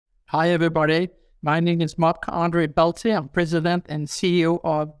Hi, everybody. My name is Marc-Andre Pelletier. I'm President and CEO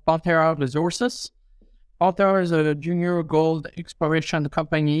of Bonterra Resources. Bonterra is a junior gold exploration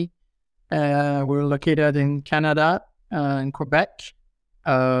company. We're located in Canada, in Quebec,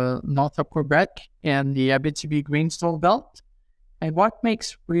 north of Quebec, and the Abitibi Greenstone Belt. And what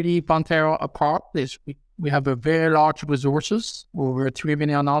makes really Bonterra apart is we have a very large resources, over 3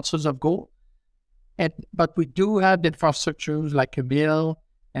 million ounces of gold. But we do have infrastructures like a mill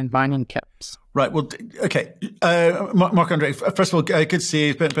and mining camps. Right. Well, okay. Marc-Andre, first of all, good to see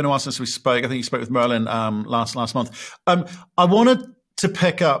you. It's been a while since we spoke. I think you spoke with Merlin last month. I wanted to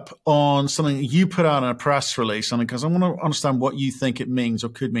pick up on something that you put out in a press release, because I want to understand what you think it means or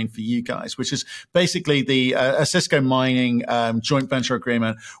could mean for you guys, which is basically the Osisko mining joint venture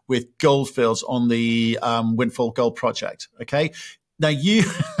agreement with Goldfields on the Windfall Gold Project. Okay. Now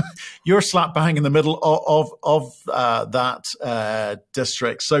you're slap bang in the middle of that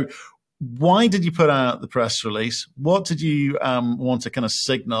district. So why did you put out the press release? What did you want to kind of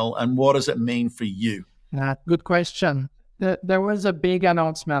signal, and what does it mean for you? Good question. There was a big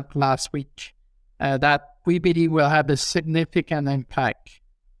announcement last week that we believe will have a significant impact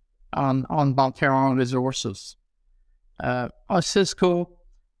on Bonterra Resources. Osisko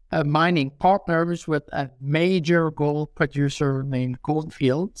mining partners with a major gold producer named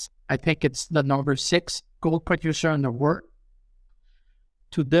Goldfields. I think it's the number 6 gold producer in the world,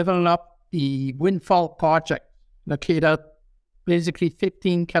 to develop the Windfall project located basically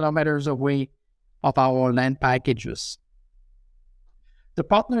 15 kilometers away of our land packages. The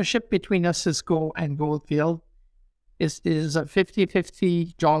partnership between Osisko and Goldfield is a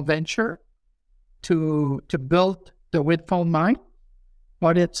 50-50 joint venture to build the Windfall mine,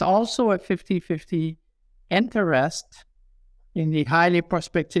 but it's also a 50-50 interest in the highly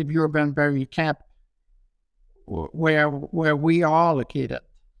prospective Urban Berry camp where we are located.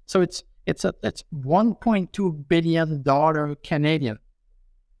 So it's $1.2 billion Canadian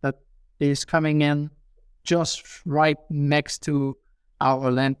that is coming in just right next to our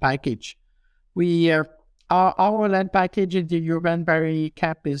land package. Our land package in the Urban Berry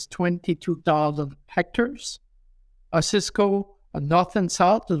camp is 22,000 hectares. Osisko, north and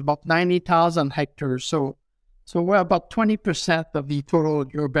south, is about 90,000 hectares. So we're about 20% of the total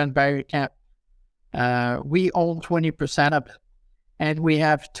Urban Berry camp. We own 20% of it. And we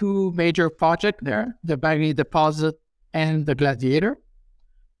have 2 major projects there, the Berry deposit and the Gladiator,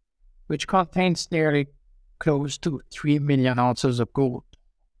 which contains nearly close to 3 million ounces of gold.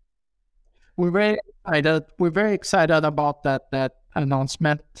 We're very excited about that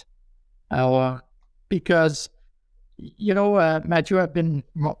announcement because, Matthew, I've been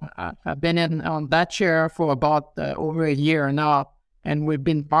in on that chair for about over a year now, and we've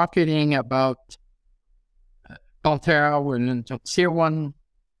been marketing about Bonterra. We're in Tier 1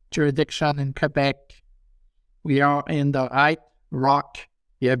 jurisdiction in Quebec. We are in the high rock,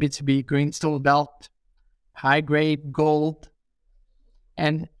 the Abitibi Greenstone Belt, high-grade gold,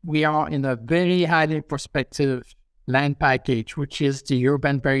 and we are in a very highly prospective land package, which is the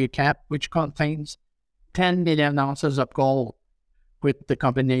Urban Berry camp, which contains 10 million ounces of gold with the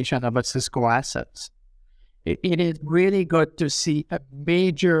combination of Osisko assets. It is really good to see a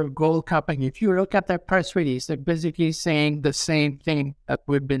major gold company. If you look at their press release, they're basically saying the same thing that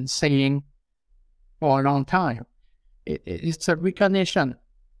we've been saying for a long time. It's a recognition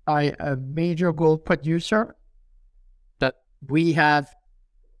by a major gold producer that we have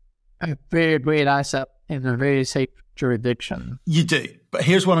a very great asset in a very safe jurisdiction. You do. But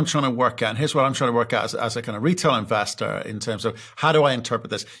here's what I'm trying to work out. Here's what I'm trying to work out as a kind of retail investor in terms of how do I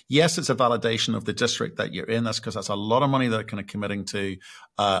interpret this? Yes, it's a validation of the district that you're in. That's because that's a lot of money that they're kind of committing to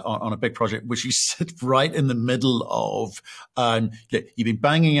on a big project, which you sit right in the middle of. You've been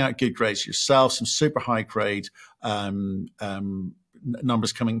banging out good grades yourself, some super high grade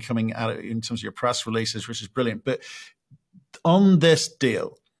numbers coming out in terms of your press releases, which is brilliant. But on this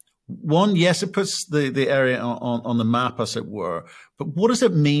deal, one, yes, it puts the area on the map, as it were. But what does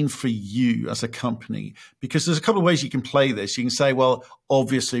it mean for you as a company? Because there's a couple of ways you can play this. You can say, well,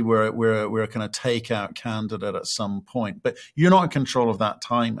 obviously we're a kind of takeout candidate at some point, but you're not in control of that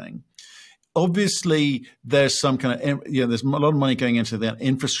timing. Obviously, there's some kind of there's a lot of money going into the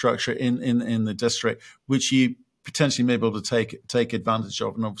infrastructure in the district, which you potentially may be able to take advantage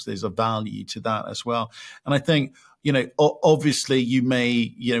of, and obviously there's a value to that as well. And I think, obviously you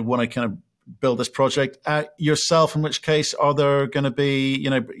may, want to kind of build this project yourself, in which case are there going to be,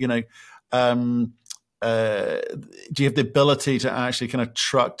 do you have the ability to actually kind of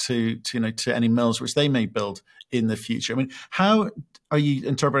truck to any mills which they may build in the future? I mean, how are you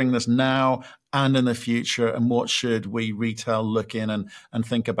interpreting this now? and in the future, and what should we retail look in and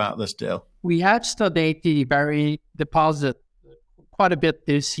think about this deal? We have studied the Barry deposit quite a bit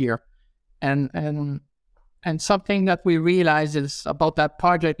this year, and something that we realized is about that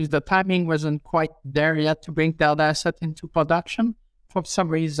project is the timing wasn't quite there yet to bring that asset into production for some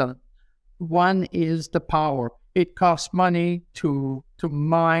reason. One is the power. It costs money to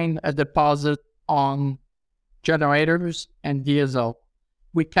mine a deposit on generators and diesel.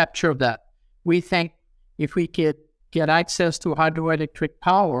 We capture that. We think if we could get access to hydroelectric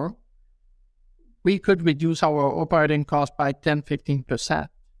power, we could reduce our operating cost by 10-15%.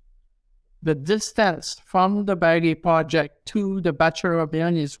 The distance from the Barry project to the Bachelor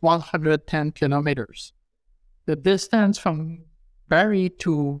Mill is 110 kilometers. The distance from Barry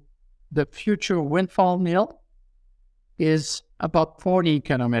to the future windfall mill is about 40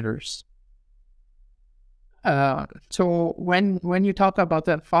 kilometers. So when you talk about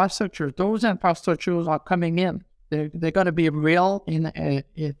the infrastructure, those infrastructures are coming in. They're going to be real in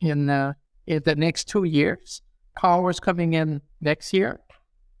the next 2 years. Power is coming in next year.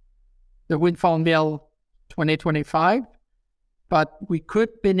 The windfall mill 2025, but we could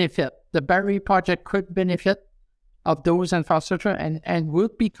benefit. The Barry project could benefit of those infrastructure and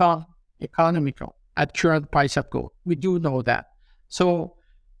would become economical at current price of gold. We do know that. So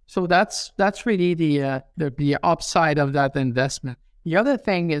that's really the upside of that investment. The other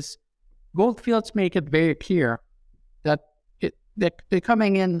thing is Goldfields make it very clear that they're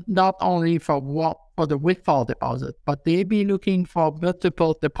coming in not only for the windfall deposit, but they be looking for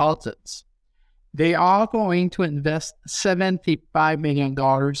multiple deposits. They are going to invest $75 million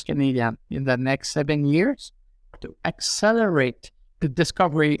Canadian in the next 7 years to accelerate the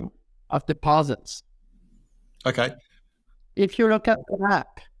discovery of deposits. Okay. If you look at the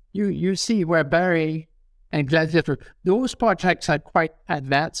map, you see where Barry and Gladiator, those projects are quite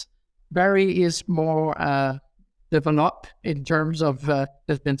advanced. Barry is more developed in terms of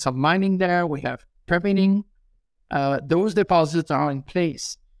there's been some mining there. We have permitting. Those deposits are in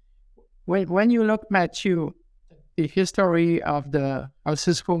place. When you look, Matthew, the history of the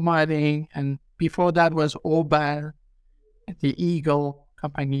Osisko mining, and before that was Obal, the Eagle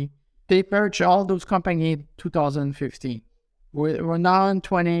company, they merged all those companies in 2015. We're now in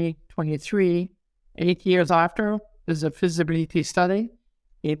 2023, 8 years after, there's a feasibility study.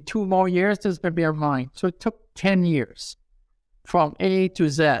 In 2 more years, there's going to be a mine. So it took 10 years from A to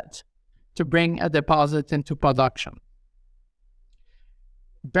Z to bring a deposit into production.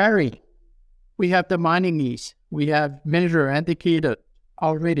 Barry, we have the mining lease. We have measured, indicated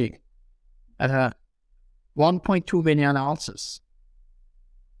already at 1.2 million ounces.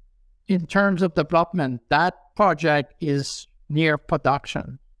 In terms of development, that project is near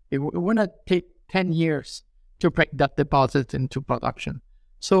production. It will not take 10 years to bring that deposit into production.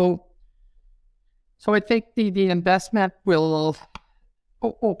 So I think the investment will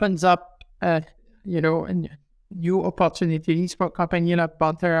opens up, new opportunities for a company like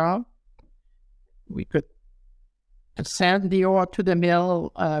Bonterra. We could send the ore to the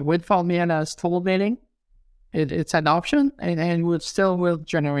mill, windfall mill as toll milling. It's an option, and will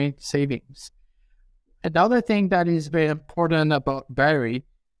generate savings. Another thing that is very important about Barry,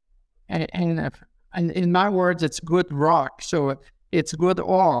 and in my words, it's good rock. So it's good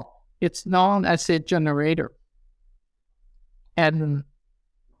ore. It's non-acid generator, and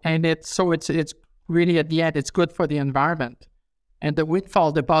it's really at the end, it's good for the environment. And the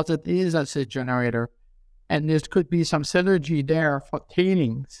windfall deposit is acid generator, and there could be some synergy there for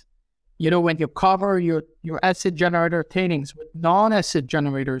tailings. When you cover your acid generator tailings with non-acid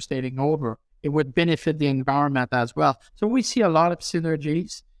generators taking over, it would benefit the environment as well. So we see a lot of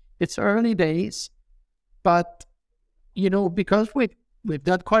synergies. It's early days, but because we've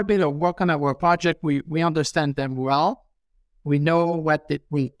done quite a bit of work on our project, we understand them well. We know what it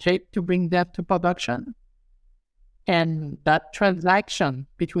will take to bring that to production. And that transaction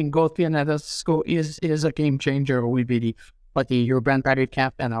between Goldfields and Osisko is a game changer, we believe, for the urban battery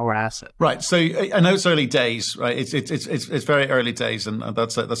camp and our asset. Right. So I know it's early days, right? It's very early days, and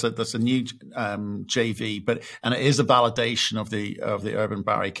that's a new JV, and it is a validation of the urban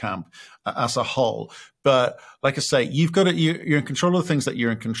battery camp as a whole. But like I say, you're in control of the things that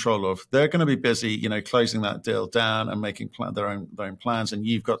you're in control of. They're going to be busy, closing that deal down and making their own plans, and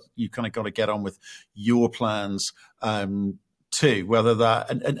you kind of got to get on with your plans too. Whether that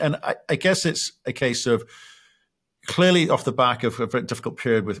and I guess it's a case of, clearly off the back of a very difficult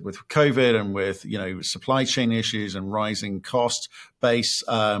period with COVID and with supply chain issues and rising cost base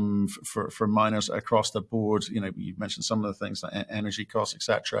for miners across the board. You mentioned some of the things like energy costs,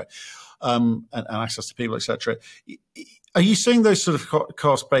 etc., and access to people, etc. Are you seeing those sort of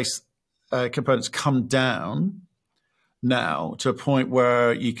cost base components come down now to a point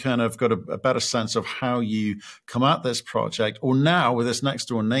where you kind of got a better sense of how you come at this project? Or now with this next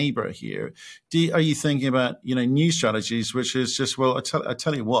door neighbor here, are you thinking about, new strategies, which is just, well, I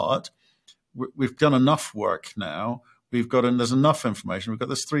tell you what, we've done enough work now. There's enough information. We've got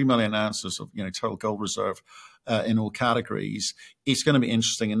this 3 million ounces of, total gold reserve in all categories. It's going to be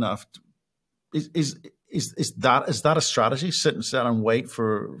interesting enough. Is that a strategy? Sit and wait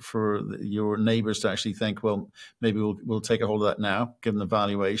for your neighbors to actually think, well, maybe we'll take a hold of that now, given the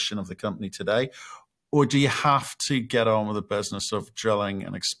valuation of the company today, or do you have to get on with the business of drilling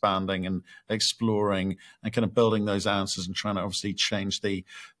and expanding and exploring and kind of building those ounces and trying to obviously change the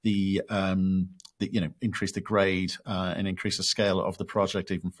increase the grade and increase the scale of the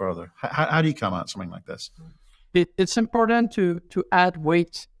project even further? How do you come at something like this? It's important to add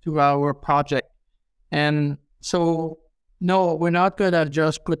weight to our project. And so, no, we're not going to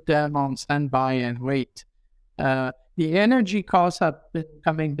just put them on standby and wait. The energy costs have been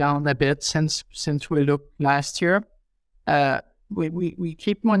coming down a bit since we looked last year. We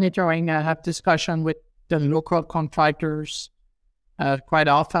keep monitoring. I have discussion with the local contractors quite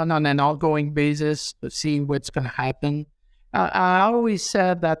often on an ongoing basis to see what's going to happen. I always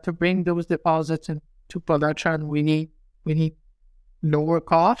said that to bring those deposits into production, we need lower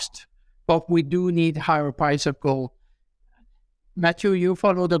cost, but we do need higher price of gold. Matthew, you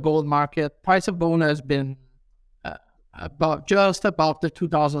follow the gold market. Price of gold has been about the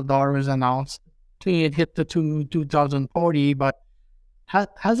 $2,000 an ounce. It hit the 2040, but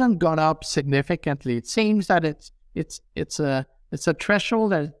hasn't gone up significantly. It seems that it's a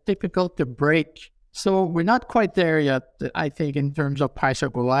threshold that's difficult to break. So we're not quite there yet, I think, in terms of price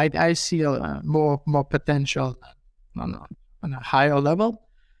of gold. I see more potential on a higher level.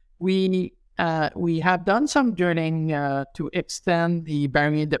 We have done some drilling to extend the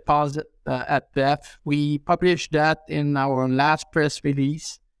Barry deposit at depth. We published that in our last press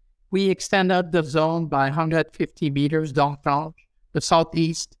release. We extended the zone by 150 meters down plunge, the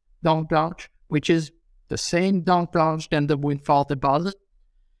southeast down plunge, which is the same down plunge than the Windfall deposit.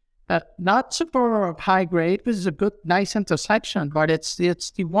 Not super high grade, because it's a good, nice intersection, but it's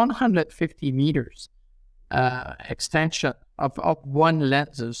the 150 meters extension of one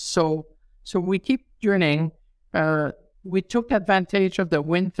lenses. So we keep drilling. We took advantage of the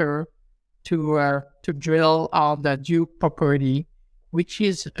winter to drill on the Duke property, which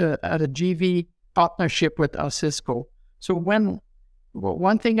is a GV partnership with Osisko. So one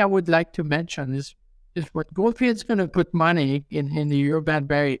thing I would like to mention is what Goldfields going to put money in the urban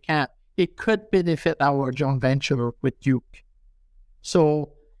Barry camp, it could benefit our joint venture with Duke.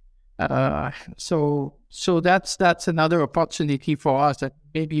 So that's another opportunity for us, that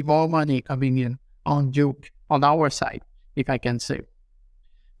maybe more money coming in on Duke on our side, if I can say.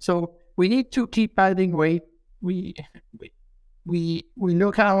 So we need to keep adding weight. We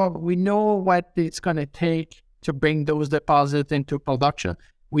look how we know what it's going to take to bring those deposits into production.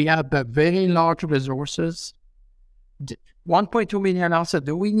 We have the very large resources, 1.2 million ounces.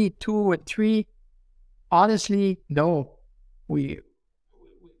 Do we need 2 or 3? Honestly, no. We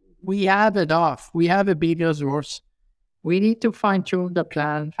have enough. We have a big resource. We need to fine-tune the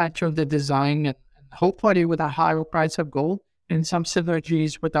plan, fine-tune the design, and hopefully with a higher price of gold and some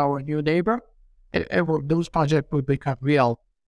synergies with our new neighbor, those projects will become real.